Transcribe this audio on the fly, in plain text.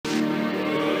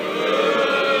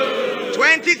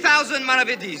20,000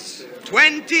 maravedis.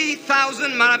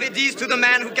 20,000 maravedis to the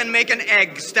man who can make an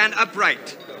egg stand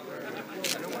upright.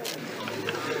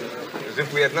 As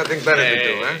if we had nothing better to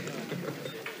do, huh?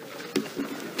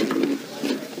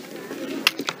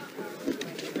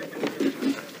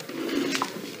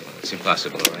 It's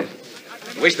impossible, all right?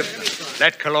 Waste of...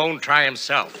 Let Cologne try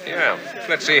himself. Yeah,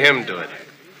 let's see him do it.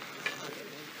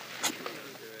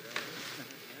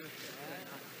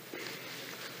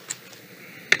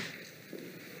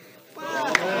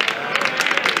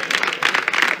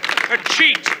 A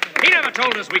cheat! He never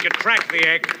told us we could crack the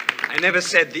egg. I never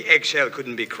said the eggshell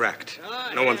couldn't be cracked.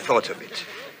 No one thought of it.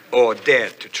 Or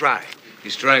dared to try.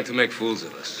 He's trying to make fools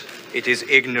of us. It is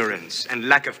ignorance and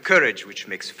lack of courage which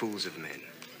makes fools of men.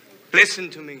 Listen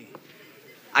to me.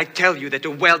 I tell you that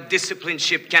a well-disciplined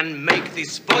ship can make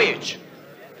this voyage.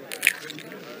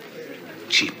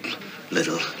 Cheap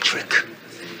little trick.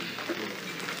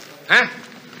 Huh?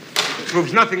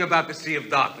 Proves nothing about the Sea of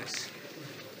Darkness.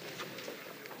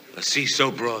 A sea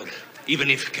so broad, even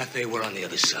if Cathay were on the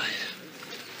other side,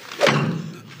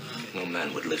 no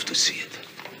man would live to see it.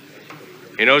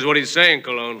 He knows what he's saying,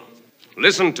 Cologne.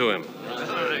 Listen to him.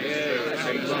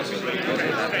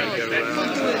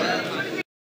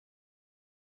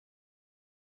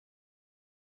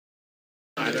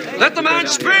 Let the man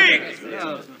speak!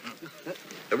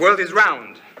 The world is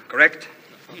round, correct?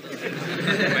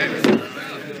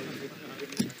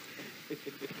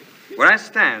 Where I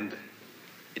stand,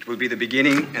 it will be the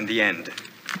beginning and the end.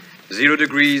 0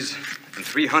 degrees and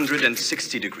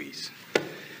 360 degrees.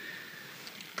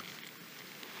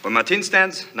 Where Martin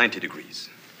stands, 90 degrees.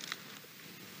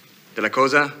 De la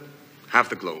Cosa, half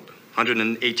the globe,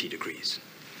 180 degrees.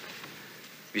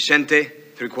 Vicente,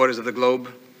 3/4 of the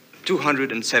globe,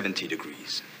 270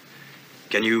 degrees.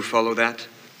 Can you follow that?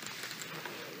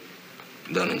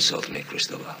 Don't insult me,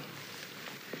 Cristobal.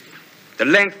 The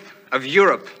length of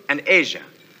Europe and Asia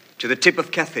to the tip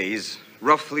of Cathay is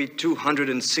roughly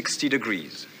 260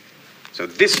 degrees. So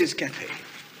this is Cathay.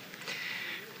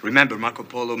 Remember, Marco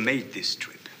Polo made this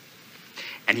trip,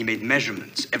 and he made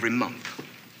measurements every month.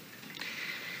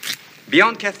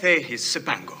 Beyond Cathay is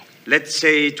Cipango. Let's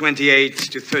say 28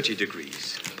 to 30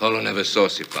 degrees. Polo never saw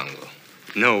Cipango.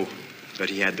 No, but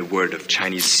he had the word of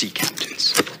Chinese sea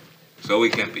captains. So we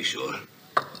can't be sure.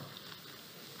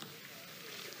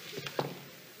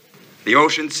 The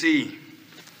ocean sea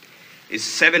is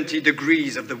 70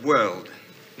 degrees of the world.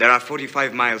 There are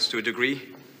 45 miles to a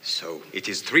degree, so it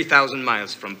is 3,000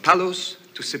 miles from Palos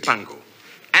to Cipango,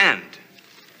 and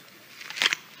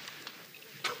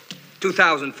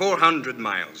 2,400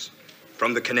 miles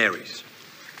from the Canaries.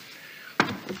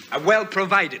 A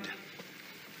well-provided,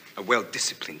 a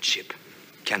well-disciplined ship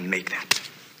can make that.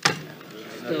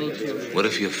 What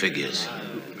if your figures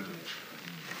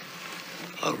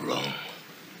are wrong?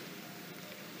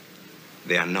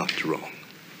 They are not wrong.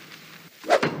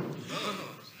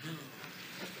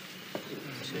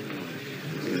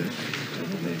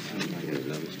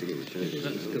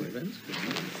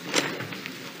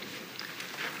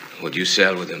 Would you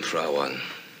sail with him, Frau One?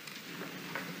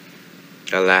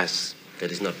 Alas,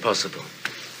 that is not possible.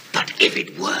 But if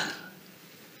it were?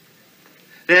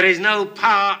 There is no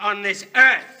power on this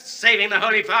earth saving the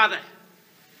Holy Father.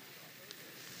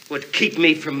 Would keep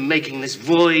me from making this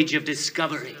voyage of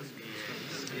discovery.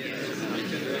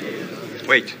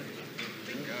 Wait.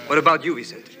 What about you,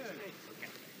 Vicente?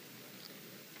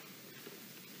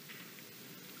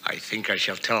 I think I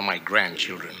shall tell my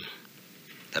grandchildren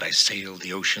that I sailed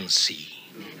the ocean sea.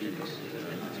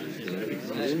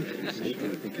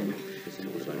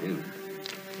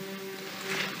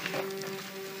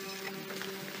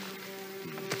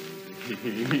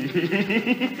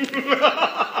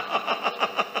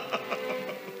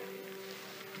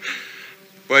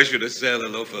 Why should a sailor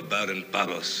loaf about in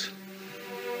Palos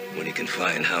when he can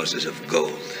find houses of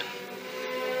gold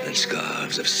and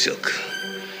scarves of silk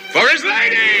for his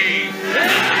lady?